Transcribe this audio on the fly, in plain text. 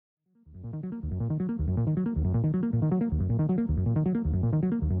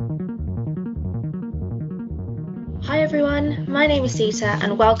everyone, my name is Sita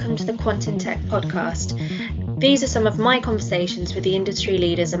and welcome to the Quantum Tech Podcast. These are some of my conversations with the industry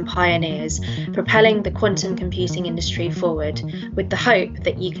leaders and pioneers propelling the quantum computing industry forward with the hope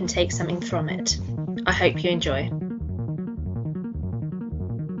that you can take something from it. I hope you enjoy.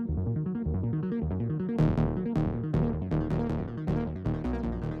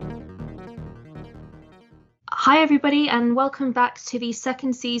 Hi everybody and welcome back to the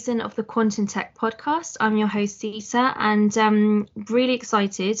second season of the Quantum Tech Podcast. I'm your host Sita and really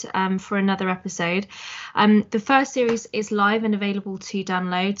excited for another episode. The first series is live and available to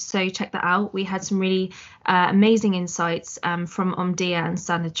download, so check that out. We had some really amazing insights from Omdia and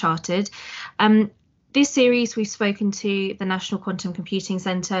Standard Chartered. This series, we've spoken to the National Quantum Computing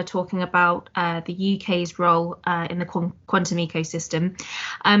Centre, talking about the UK's role in the quantum ecosystem.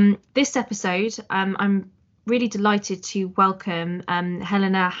 This episode, I'm really delighted to welcome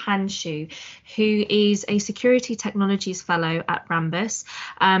Helena Hanshu, who is a Security Technologies Fellow at Rambus,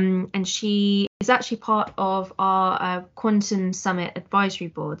 and she is actually part of our Quantum Summit Advisory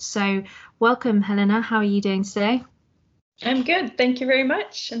Board. So welcome, Helena. How are you doing today? I'm good. Thank you very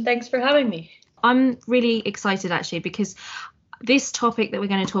much. And thanks for having me. I'm really excited, actually, because this topic that we're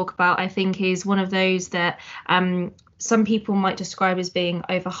going to talk about, I think, is one of those that some people might describe as being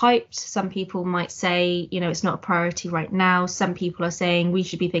overhyped. Some people might say, it's not a priority right now. Some people are saying we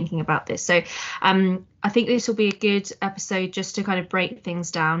should be thinking about this. So I think this will be a good episode just to kind of break things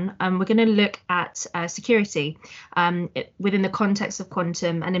down. We're going to look at security within the context of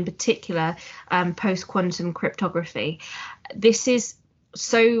quantum, and in particular, post-quantum cryptography. This is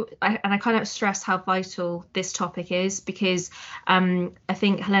I cannot stress how vital this topic is, because I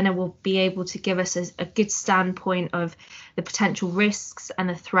think Helena will be able to give us a good standpoint of the potential risks and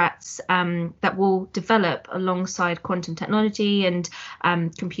the threats that will develop alongside quantum technology and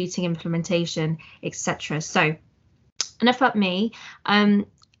computing implementation, etc. So enough about me.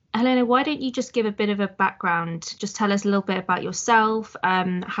 Helena, why don't you just give a bit of a background? Just tell us a little bit about yourself,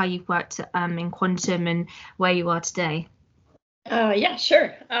 how you've worked in quantum and where you are today. Yeah,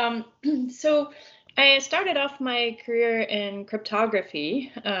 sure. So I started off my career in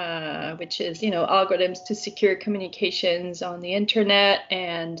cryptography, which is, algorithms to secure communications on the internet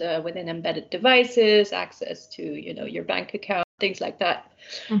and within embedded devices, access to, your bank account, things like that.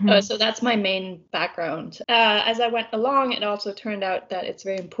 Mm-hmm. So that's my main background. As I went along, it also turned out that it's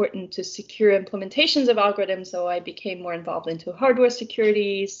very important to secure implementations of algorithms. So I became more involved into hardware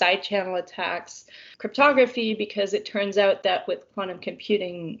security, side channel attacks, cryptography, because it turns out that with quantum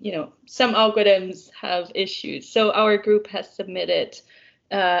computing, some algorithms have issues. So our group has submitted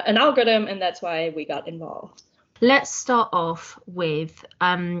an algorithm, and that's why we got involved. Let's start off with,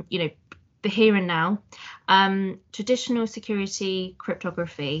 the here and now. Traditional security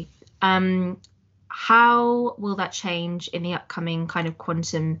cryptography. How will that change in the upcoming kind of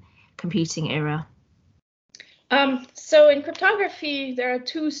quantum computing era? So in cryptography, there are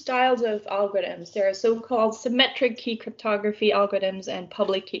two styles of algorithms. There are so-called symmetric key cryptography algorithms and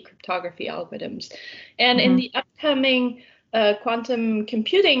public key cryptography algorithms. And in the upcoming quantum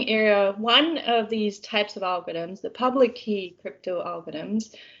computing era, one of these types of algorithms, the public key crypto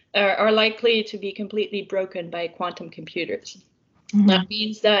algorithms, are likely to be completely broken by quantum computers. Mm-hmm. That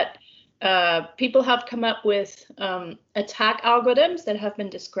means that people have come up with attack algorithms that have been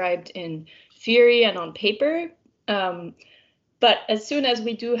described in theory and on paper. But as soon as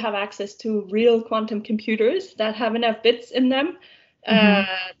we do have access to real quantum computers that have enough bits in them,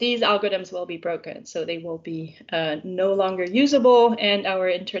 these algorithms will be broken. So they will be no longer usable, and our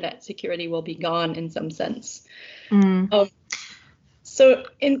internet security will be gone in some sense. So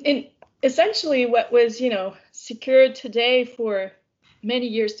in essentially what was, secured today for many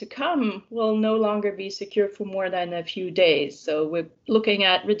years to come will no longer be secure for more than a few days. So we're looking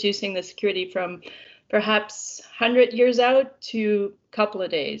at reducing the security from perhaps 100 years out to a couple of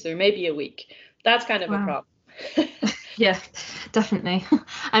days or maybe a week. That's kind of a problem. Yeah, definitely.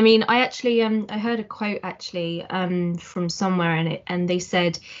 I mean, I actually I heard a quote actually from somewhere and they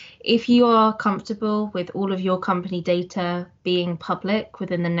said, if you are comfortable with all of your company data being public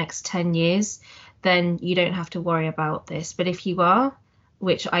within the next 10 years, then you don't have to worry about this. But if you are,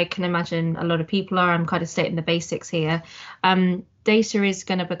 which I can imagine a lot of people are, I'm kind of stating the basics here, data is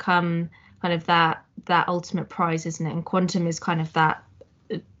going to become kind of that ultimate prize, isn't it? And quantum is kind of that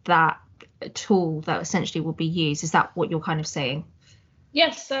tool that essentially will be used. Is that what you're kind of saying?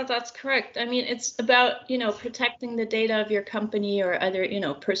 Yes, that's correct. I mean, it's about, protecting the data of your company or other,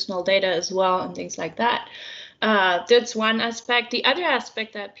 personal data as well and things like that. That's one aspect. The other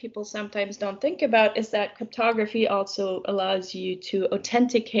aspect that people sometimes don't think about is that cryptography also allows you to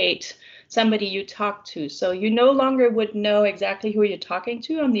authenticate somebody you talk to. So you no longer would know exactly who you're talking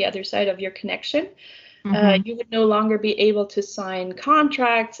to on the other side of your connection. You would no longer be able to sign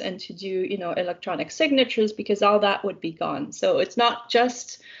contracts and to do, electronic signatures, because all that would be gone. So it's not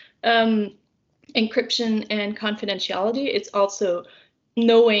just encryption and confidentiality, it's also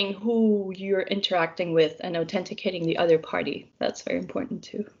knowing who you're interacting with and authenticating the other party. That's very important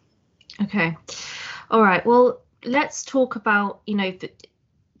too. Okay. All right. Well, let's talk about,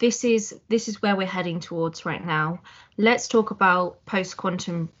 this is where we're heading towards right now. Let's talk about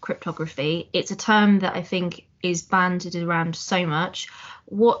post-quantum cryptography. It's a term that I think is bandied around so much.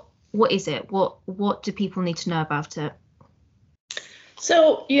 What is it? What do people need to know about it?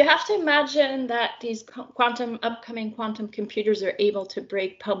 So you have to imagine that these upcoming quantum computers are able to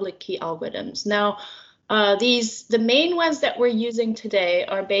break public key algorithms. Now, the main ones that we're using today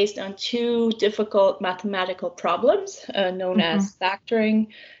are based on two difficult mathematical problems known as factoring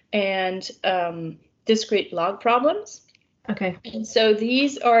and discrete log problems. Okay. And so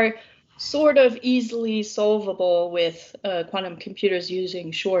these are sort of easily solvable with quantum computers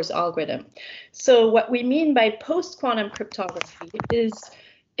using Shor's algorithm. So what we mean by post-quantum cryptography is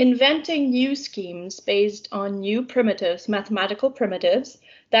inventing new schemes based on new primitives, mathematical primitives,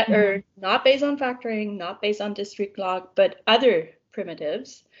 that are not based on factoring, not based on discrete log, but other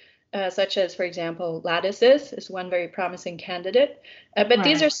primitives, such as, for example, lattices is one very promising candidate. But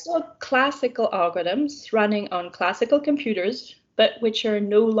these are still classical algorithms running on classical computers, but which are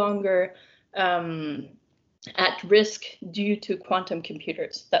no longer at risk due to quantum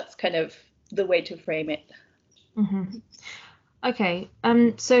computers. That's kind of the way to frame it. Okay.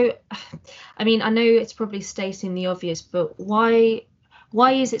 So, I mean, I know it's probably stating the obvious, but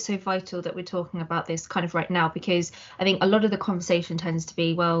why is it so vital that we're talking about this kind of right now? Because I think a lot of the conversation tends to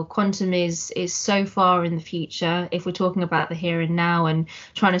be, well, quantum is so far in the future. If we're talking about the here and now and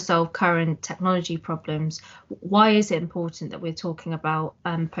trying to solve current technology problems, why is it important that we're talking about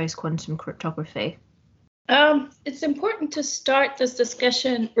post-quantum cryptography? It's important to start this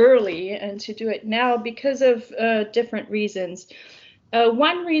discussion early and to do it now because of different reasons.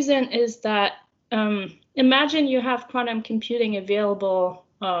 One reason is that imagine you have quantum computing available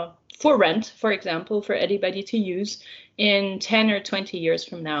for rent, for example, for anybody to use in 10 or 20 years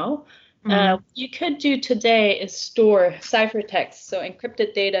from now. You could do today is store ciphertext, so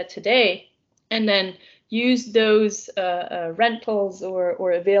encrypted data today, and then use those rentals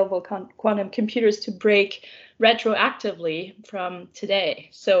or available quantum computers to break retroactively from today.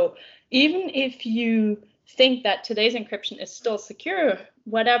 So even if you think that today's encryption is still secure,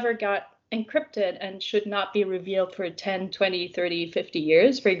 whatever got encrypted and should not be revealed for 10, 20, 30, 50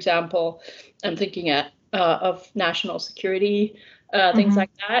 years. For example, I'm thinking of national security, things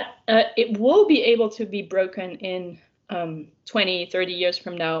like that. It will be able to be broken in 20, 30 years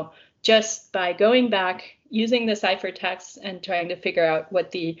from now, just by going back, using the ciphertext and trying to figure out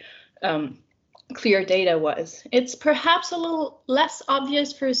what the clear data was. It's perhaps a little less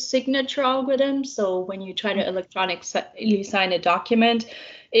obvious for signature algorithms. So when you try to electronically sign a document,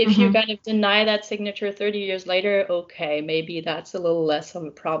 if you kind of deny that signature 30 years later, okay, maybe that's a little less of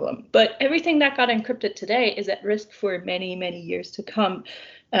a problem. But everything that got encrypted today is at risk for many, many years to come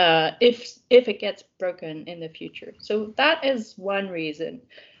if it gets broken in the future. So that is one reason.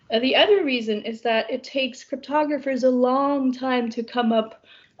 The other reason is that it takes cryptographers a long time to come up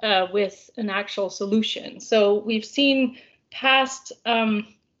with an actual solution. So we've seen past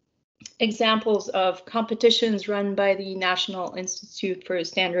examples of competitions run by the National Institute for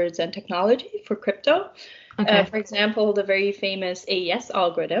Standards and Technology for crypto. Okay. For example, the very famous AES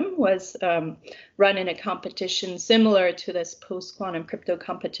algorithm was run in a competition similar to this post-quantum crypto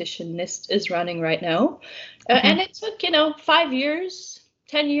competition NIST is running right now. And it took, 5 years,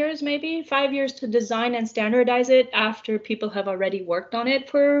 10 years, maybe 5 years to design and standardize it after people have already worked on it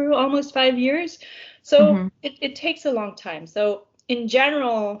for almost 5 years. So it takes a long time. So in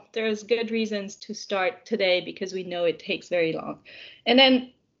general, there's good reasons to start today because we know it takes very long. And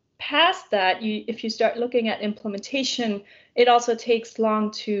then past that, if you start looking at implementation, it also takes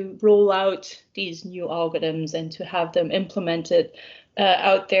long to roll out these new algorithms and to have them implemented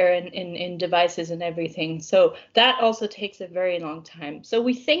out there in devices and everything. So that also takes a very long time. So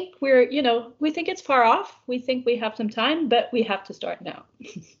we think we think it's far off. We think we have some time, but we have to start now.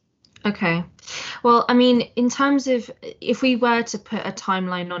 Okay. Well, I mean, in terms of if we were to put a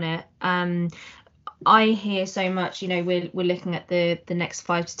timeline on it, I hear so much, we're looking at the next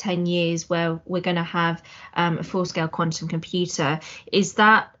 5 to 10 years where we're going to have a full scale quantum computer. Is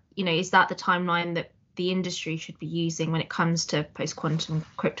that the timeline the industry should be using when it comes to post-quantum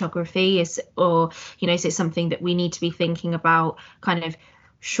cryptography? Is it something that we need to be thinking about kind of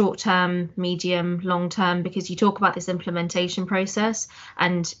short term, medium, long term? Because you talk about this implementation process,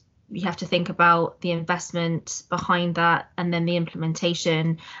 and you have to think about the investment behind that, and then the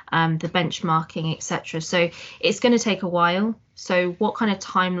implementation, the benchmarking, etc. So it's going to take a while. So what kind of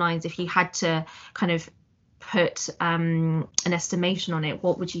timelines, if you had to kind of put an estimation on it,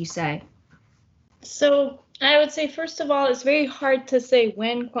 what would you say? So I would say, first of all, it's very hard to say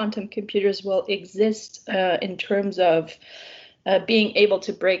when quantum computers will exist in terms of being able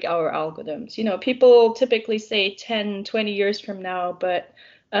to break our algorithms. People typically say 10, 20 years from now, but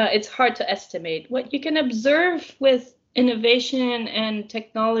it's hard to estimate. What you can observe with innovation and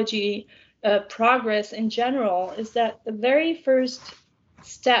technology progress in general is that the very first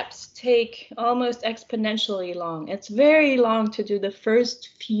steps take almost exponentially long. It's very long to do the first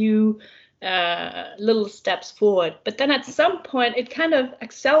few little steps forward, but then at some point it kind of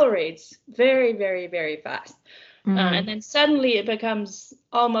accelerates very, very, very fast. And then suddenly it becomes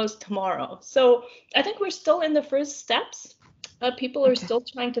almost tomorrow. So I think we're still in the first steps. People are still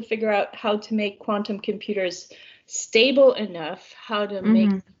trying to figure out how to make quantum computers stable enough, how to make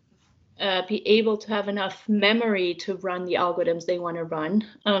be able to have enough memory to run the algorithms they want to run.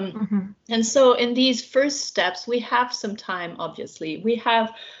 And so in these first steps, we have some time, obviously. We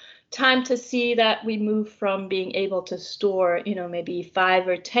have time to see that we move from being able to store, maybe 5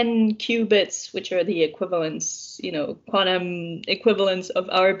 or 10 qubits, which are the equivalents, quantum equivalents of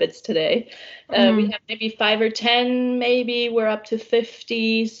our bits today. We have maybe 5 or 10, maybe we're up to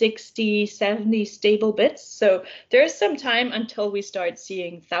 50, 60, 70 stable bits. So there's some time until we start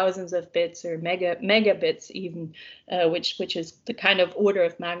seeing thousands of bits or megabits even, which is the kind of order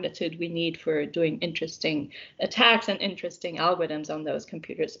of magnitude we need for doing interesting attacks and interesting algorithms on those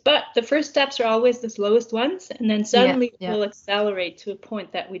computers. But the first steps are always the slowest ones, and then suddenly it will accelerate to a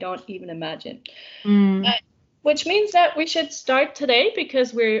point that we don't even imagine. Which means that we should start today,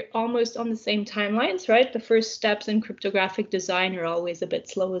 because we're almost on the same timelines, right? The first steps in cryptographic design are always a bit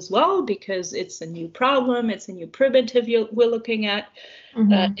slow as well, because it's a new problem, it's a new primitive we're looking at.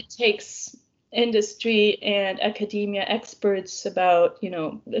 It takes industry and academia experts about,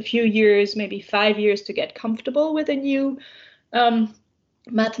 a few years, maybe 5 years, to get comfortable with a new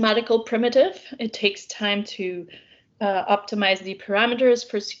mathematical primitive. It takes time to optimize the parameters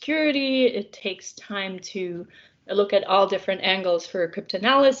for security. It takes time to look at all different angles for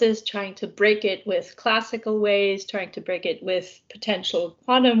cryptanalysis, trying to break it with classical ways, trying to break it with potential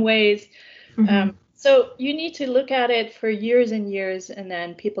quantum ways. So you need to look at it for years and years, and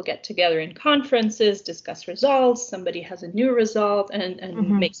then people get together in conferences, discuss results, somebody has a new result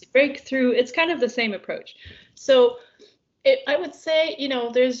and makes a breakthrough. It's kind of the same approach. So I would say,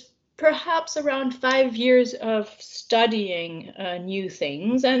 there's perhaps around 5 years of studying new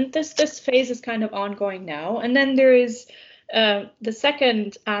things, and this phase is kind of ongoing now. And then there is the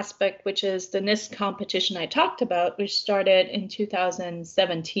second aspect, which is the NIST competition I talked about, which started in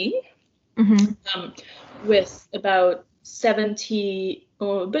 2017 with about 70,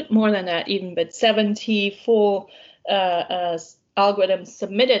 or a bit more than that even, but 70 full algorithms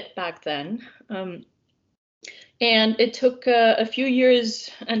submitted back then. And it took a few years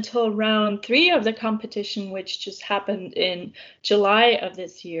until round 3 of the competition, which just happened in July of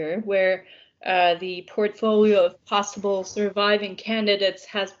this year, where the portfolio of possible surviving candidates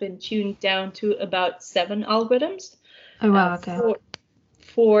has been tuned down to about 7 algorithms. Oh, wow, okay.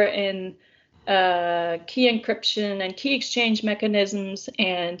 4 in key encryption and key exchange mechanisms,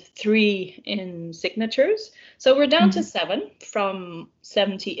 and 3 in signatures. So we're down to 7 from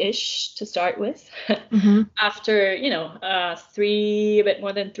 70-ish to start with, after, a bit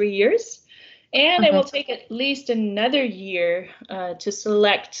more than 3 years. And it will take at least another year to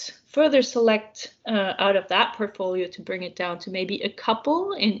further select out of that portfolio, to bring it down to maybe a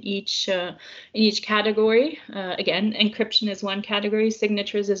couple in each category. Again, encryption is one category,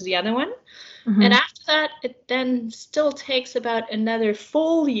 signatures is the other one. And after that, it then still takes about another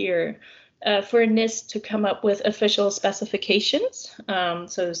full year for NIST to come up with official specifications.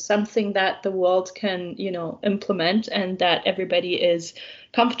 So something that the world can, implement, and that everybody is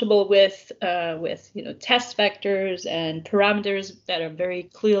comfortable with test vectors and parameters that are very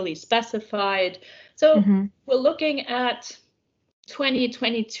clearly specified. So we're looking at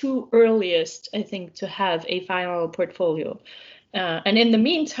 2022 earliest, I think, to have a final portfolio. And in the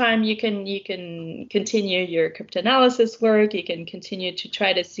meantime, you can continue your cryptanalysis work. You can continue to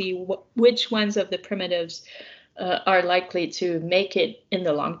try to see which ones of the primitives are likely to make it in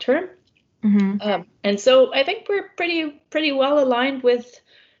the long term. And so I think we're pretty well aligned with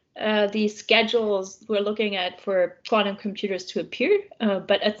the schedules we're looking at for quantum computers to appear.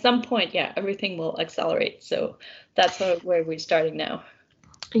 But at some point, yeah, everything will accelerate. So that's where we're starting now.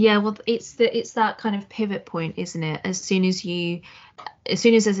 Yeah, well, it's that kind of pivot point, isn't it? As soon as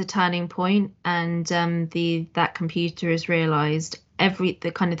there's a turning point and that computer is realized,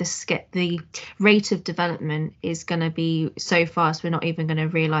 the rate of development is going to be so fast we're not even going to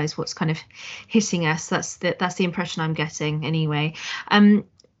realize what's kind of hitting us. That's the impression I'm getting anyway.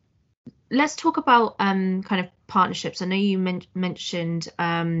 Let's talk about kind of partnerships. I know you mentioned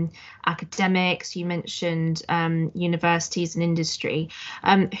academics, you mentioned universities and industry.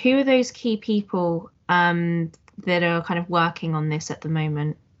 Who are those key people that are kind of working on this at the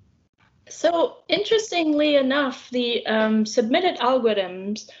moment? So interestingly enough, the submitted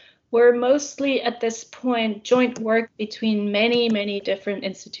algorithms were mostly at this point joint work between many, many different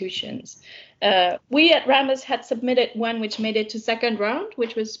institutions. We at Rambus had submitted one which made it to second round,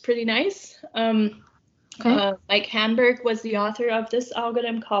 which was pretty nice. Okay. Mike Hamburg was the author of this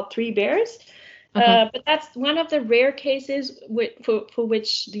algorithm called 3 Bears. Okay. But that's one of the rare cases for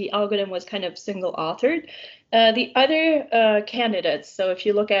which the algorithm was kind of single authored. The other candidates, so if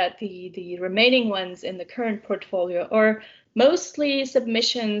you look at the remaining ones in the current portfolio, are mostly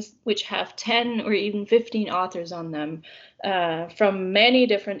submissions which have 10 or even 15 authors on them from many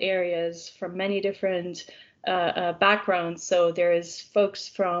different areas, from many different backgrounds. So there is folks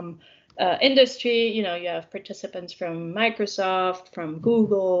from industry, you have participants from Microsoft, from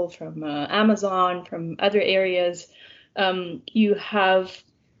Google, from Amazon, from other areas. You have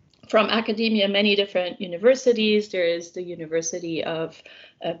from academia many different universities. There is the University of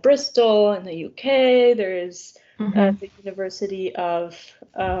Bristol in the UK. There is the University of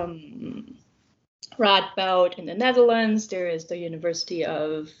Radboud in the Netherlands. There is the University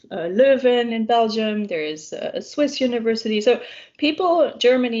of Leuven in Belgium. There is a Swiss university. So people,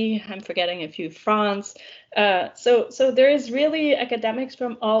 Germany, I'm forgetting a few, France. So there is really academics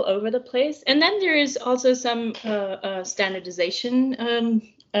from all over the place. And then there is also some standardization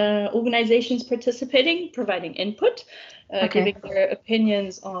organizations participating, providing input, giving their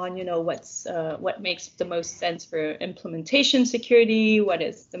opinions on, what makes the most sense for implementation security, what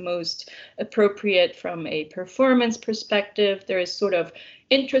is the most appropriate from a performance perspective. There is sort of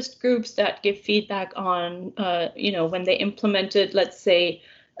interest groups that give feedback on, when they implemented, let's say,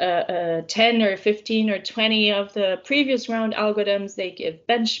 10 or 15 or 20 of the previous round algorithms. They give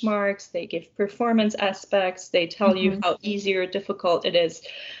benchmarks, they give performance aspects, they tell you how easy or difficult it is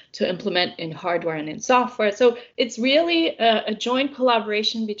to implement in hardware and in software. So it's really a joint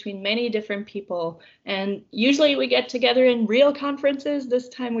collaboration between many different people. And usually we get together in real conferences. This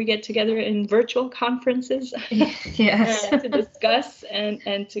time we get together in virtual conferences yes. To discuss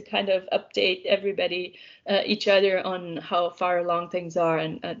and to kind of update everybody, each other on how far along things are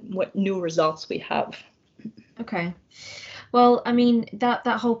and what new results we have. Okay. Well, I mean, that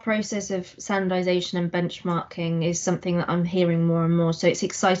whole process of standardization and benchmarking is something that I'm hearing more and more. So it's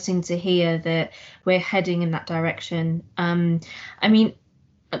exciting to hear that we're heading in that direction. I mean,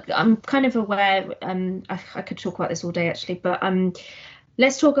 I'm kind of aware, I could talk about this all day actually, but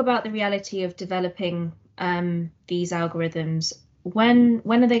let's talk about the reality of developing these algorithms. When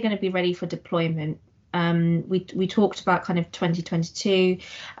are they going to be ready for deployment? We talked about kind of 2022.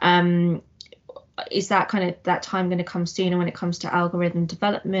 Is that kind of that time going to come sooner when it comes to algorithm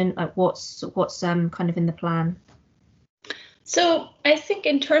development? Like what's kind of in the plan? So I think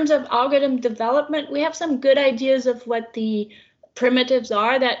in terms of algorithm development, we have some good ideas of what the primitives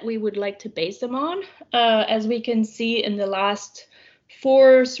are that we would like to base them on. As we can see in the last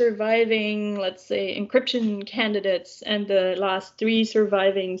 4 surviving, let's say, encryption candidates and the last 3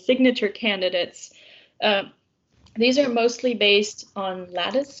 surviving signature candidates, these are mostly based on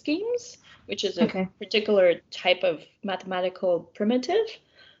lattice schemes, which is a particular type of mathematical primitive.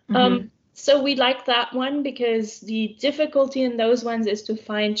 So we like that one because the difficulty in those ones is to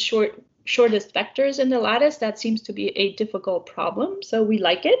find shortest vectors in the lattice. That seems to be a difficult problem, so we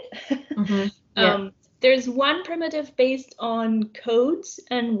like it. There's one primitive based on codes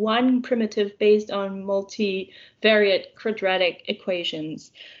and one primitive based on multivariate quadratic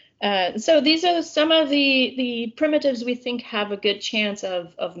equations. So these are some of the primitives we think have a good chance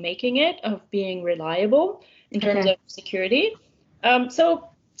of making it, of being reliable in terms of security.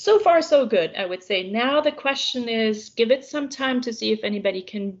 So far, so good, I would say. Now the question is, give it some time to see if anybody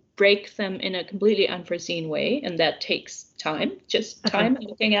can break them in a completely unforeseen way, and that takes time, just time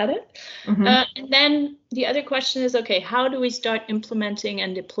looking at it. And then the other question is, okay, how do we start implementing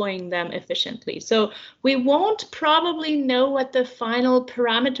and deploying them efficiently? So we won't probably know what the final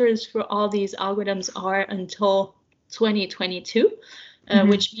parameters for all these algorithms are until 2022.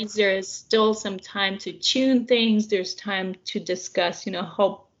 which means there is still some time to tune things. There's time to discuss,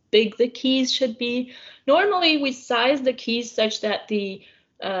 how big the keys should be. Normally, we size the keys such that the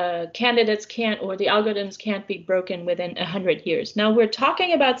candidates can't, or the algorithms can't be broken within 100 years. Now we're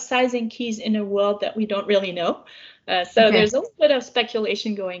talking about sizing keys in a world that we don't really know. There's a little bit of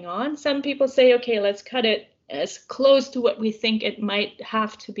speculation going on. Some people say, okay, let's cut it as close to what we think it might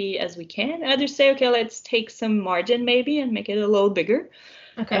have to be as we can. Others say, okay, let's take some margin maybe and make it a little bigger.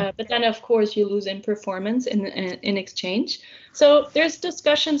 But then, of course, you lose in performance in exchange. So there's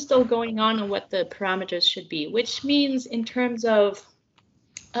discussion still going on what the parameters should be, which means in terms of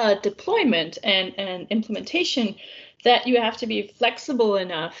deployment and implementation, that you have to be flexible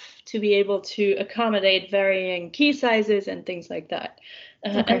enough to be able to accommodate varying key sizes and things like that.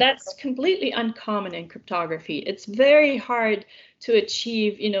 And that's completely uncommon in cryptography. It's very hard to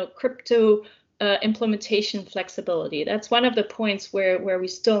achieve, crypto implementation flexibility. That's one of the points where we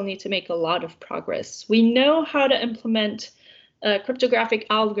still need to make a lot of progress. We know how to implement cryptographic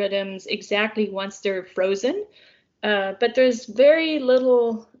algorithms exactly once they're frozen, but there's very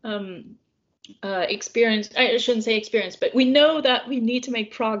little experience. I shouldn't say experience, but we know that we need to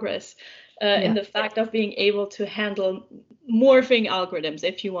make progress in the fact of being able to handle morphing algorithms,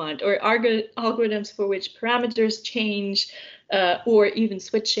 if you want, or algorithms for which parameters change, or even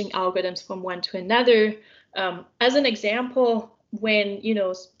switching algorithms from one to another. As an example, when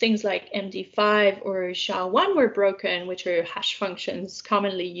things like MD5 or SHA-1 were broken, which are hash functions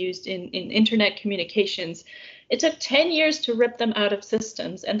commonly used in internet communications, it took 10 years to rip them out of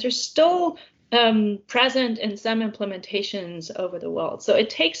systems, and they're still present in some implementations over the world. So it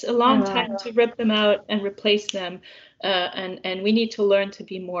takes a long time to rip them out and replace them, and we need to learn to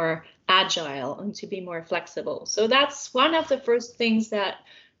be more agile and to be more flexible. So that's one of the first things that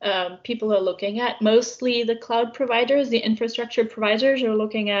people are looking at. Mostly the cloud providers, the infrastructure providers are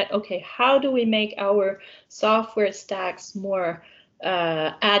looking at, okay, how do we make our software stacks more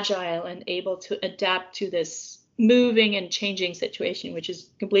agile and able to adapt to this moving and changing situation, which is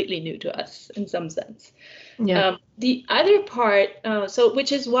completely new to us in some sense. The other part,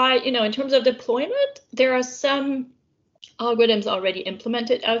 which is why, in terms of deployment, there are some algorithms already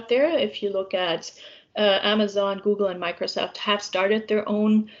implemented out there. If you look at Amazon, Google, and Microsoft have started their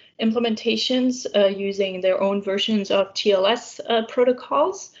own implementations using their own versions of TLS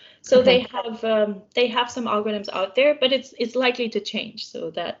protocols. So they have some algorithms out there, but it's likely to change.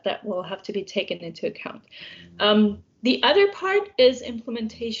 So that will have to be taken into account. The other part is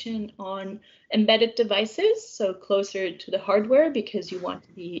implementation on embedded devices, so closer to the hardware, because you want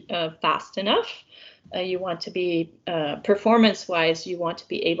to be fast enough. You want to be performance-wise. You want to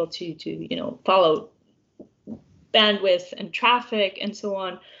be able to follow bandwidth and traffic and so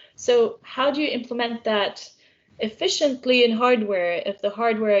on. So how do you implement that efficiently in hardware if the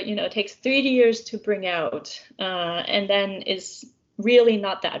hardware takes 3 years to bring out and then is really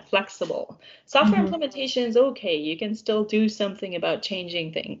not that flexible? Software implementation is okay, you can still do something about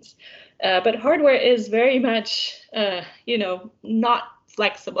changing things, but hardware is very much not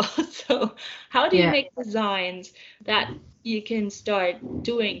flexible. So how do you make designs that you can start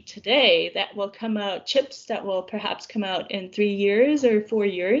doing today that will come out, chips that will perhaps come out in 3 years or 4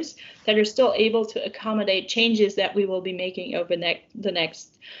 years, that are still able to accommodate changes that we will be making over the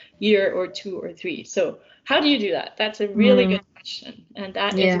next year or 2 or 3? So how do you do that? That's a really good question. And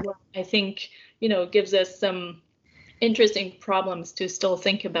that is what I think, gives us some interesting problems to still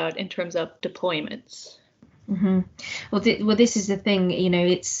think about in terms of deployments. Well, this is the thing,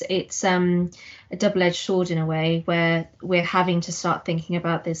 it's a double-edged sword in a way, where we're having to start thinking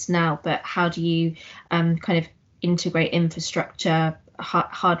about this now, but how do you kind of integrate infrastructure,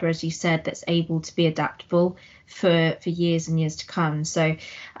 hardware, as you said, that's able to be adaptable for years and years to come? So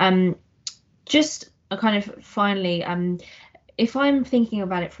just a kind of finally, if I'm thinking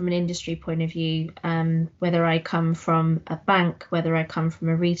about it from an industry point of view, whether I come from a bank, whether I come from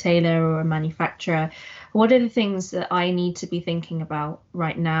a retailer or a manufacturer, what are the things that I need to be thinking about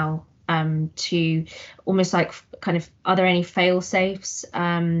right now to almost like kind of, are there any fail safes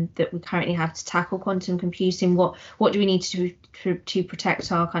that we currently have to tackle quantum computing? What do we need to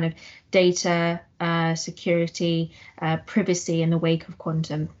protect our kind of data security, privacy in the wake of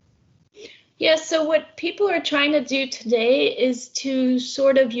quantum? Yeah, so what people are trying to do today is to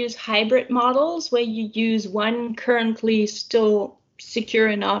sort of use hybrid models where you use one currently still secure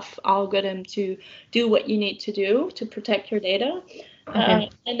enough algorithm to do what you need to do to protect your data. And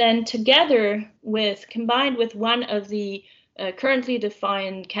then combined with one of the currently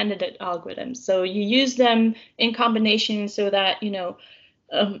defined candidate algorithms. So you use them in combination so that,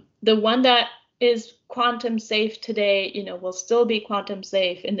 the one that is quantum safe today, will still be quantum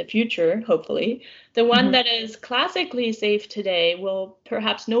safe in the future, hopefully. The one that is classically safe today will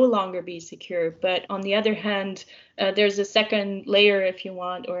perhaps no longer be secure. But on the other hand, there's a second layer, if you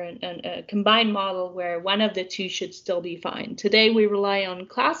want, or a combined model where one of the two should still be fine. Today we rely on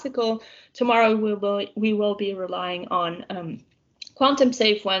classical. Tomorrow we will be relying on quantum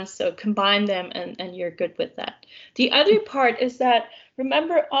safe ones, so combine them and you're good with that. The other part is that,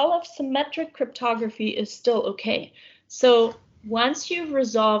 remember, all of symmetric cryptography is still okay. So once you've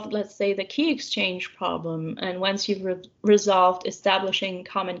resolved, let's say, the key exchange problem, and once you've resolved establishing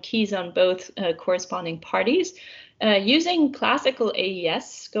common keys on both corresponding parties, using classical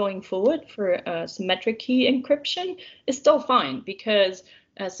AES going forward for symmetric key encryption is still fine, because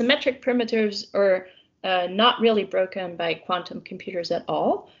symmetric primitives are not really broken by quantum computers at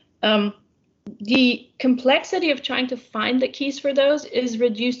all. The complexity of trying to find the keys for those is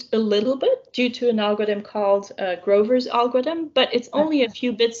reduced a little bit due to an algorithm called Grover's algorithm, but it's only a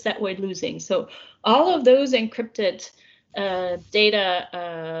few bits that we're losing. So all of those encrypted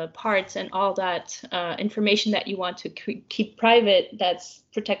data parts and all that information that you want to keep private that's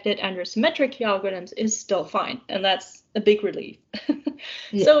protected under symmetric key algorithms is still fine, and that's a big relief.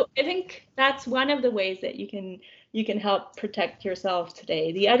 Yeah. So I think that's one of the ways that you can help protect yourself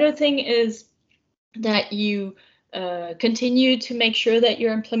today. The other thing is that you continue to make sure that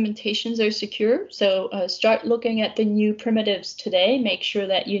your implementations are secure. So start looking at the new primitives today. Make sure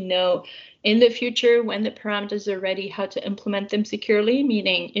that you know in the future, when the parameters are ready, how to implement them securely,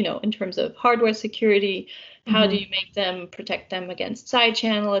 meaning, in terms of hardware security, how do you make them, protect them against side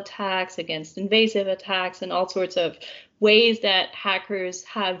channel attacks, against invasive attacks, and all sorts of ways that hackers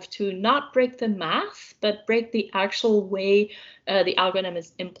have to not break the math, but break the actual way the algorithm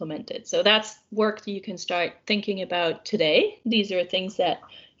is implemented. So that's work that you can start thinking about today. These are things that,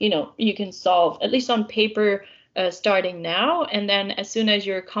 you can solve, at least on paper, starting now. And then as soon as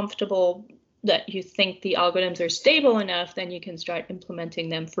you're comfortable that you think the algorithms are stable enough, then you can start implementing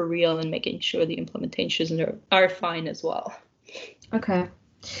them for real and making sure the implementations are fine as well. Okay.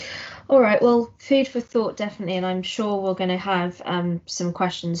 All right. Well, food for thought, definitely. And I'm sure we're going to have some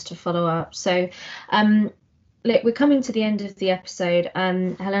questions to follow up. So look, we're coming to the end of the episode.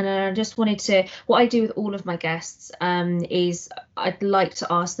 Helena, I just wanted to, what I do with all of my guests is I'd like to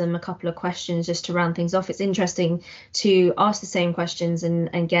ask them a couple of questions just to round things off. It's interesting to ask the same questions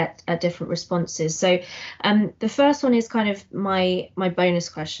and get different responses. So the first one is kind of my bonus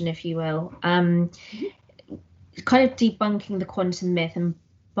question, if you will, kind of debunking the quantum myth. And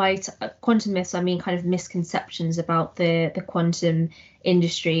by quantum myths, I mean kind of misconceptions about the quantum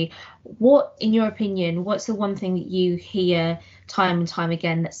industry. What, in your opinion, what's the one thing that you hear time and time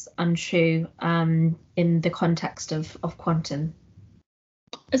again that's untrue in the context of quantum?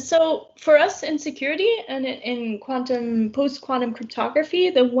 So for us in security and in post-quantum cryptography,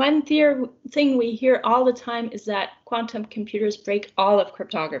 the one thing we hear all the time is that quantum computers break all of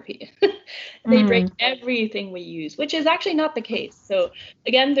cryptography. They break everything we use, which is actually not the case. So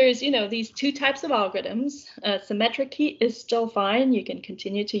again, there's these two types of algorithms. Symmetric key is still fine. You can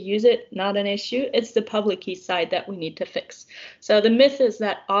continue to use it, not an issue. It's the public key side that we need to fix. So the myth is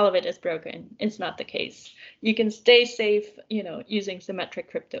that all of it is broken. It's not the case. You can stay safe, using symmetric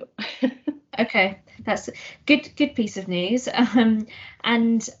crypto. Okay, that's a good piece of news.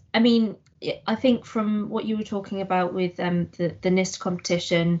 And I mean, I think from what you were talking about with the NIST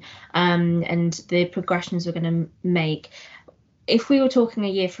competition and the progressions we're going to make, if we were talking a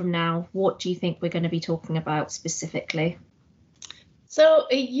year from now, what do you think we're going to be talking about specifically? So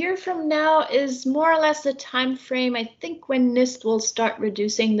a year from now is more or less the time frame, I think, when NIST will start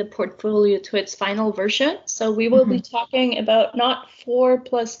reducing the portfolio to its final version. So we will be talking about not 4+3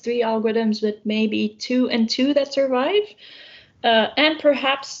 algorithms, but maybe 2 and 2 that survive. And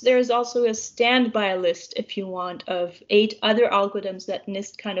perhaps there's also a standby list, if you want, of 8 other algorithms that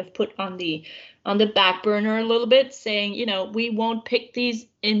NIST kind of put on the back burner a little bit, saying, we won't pick these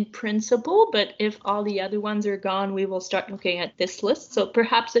in principle, but if all the other ones are gone, we will start looking at this list. So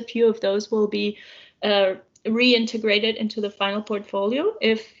perhaps a few of those will be reintegrated into the final portfolio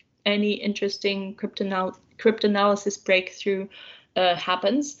if any interesting cryptanalysis breakthrough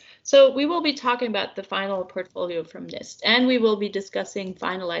happens. So we will be talking about the final portfolio from NIST, and we will be discussing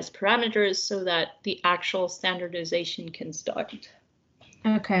finalized parameters so that the actual standardization can start.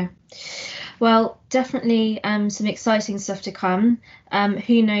 Okay, well, definitely some exciting stuff to come.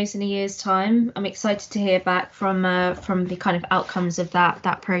 Who knows in a year's time? I'm excited to hear back from the kind of outcomes of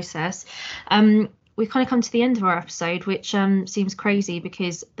that process. we've kind of come to the end of our episode, which seems crazy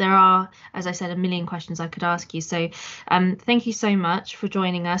because there are, as I said, a million questions I could ask you. So thank you so much for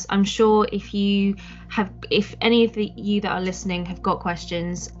joining us. I'm sure if any of you that are listening have got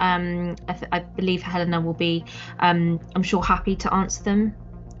questions, I believe Helena will be, I'm sure, happy to answer them.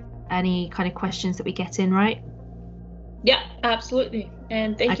 Any kind of questions that we get in, right? Yeah, absolutely.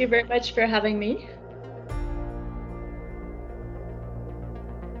 And thank you very much for having me.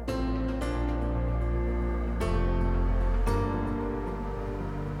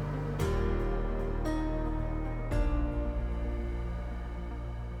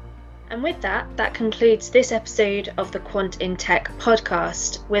 And with that concludes this episode of the Quant in Tech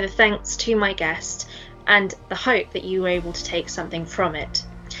podcast, with a thanks to my guest and the hope that you were able to take something from it.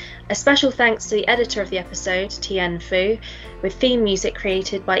 A special thanks to the editor of the episode, Tien Fu, with theme music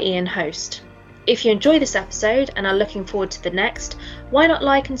created by Ian Host. If you enjoy this episode and are looking forward to the next, why not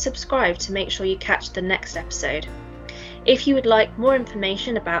like and subscribe to make sure you catch the next episode? If you would like more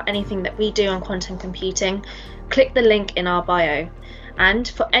information about anything that we do on quantum computing, click the link in our bio. And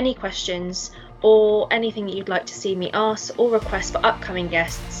for any questions or anything you'd like to see me ask or request for upcoming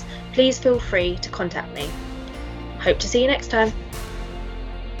guests, please feel free to contact me. Hope to see you next time.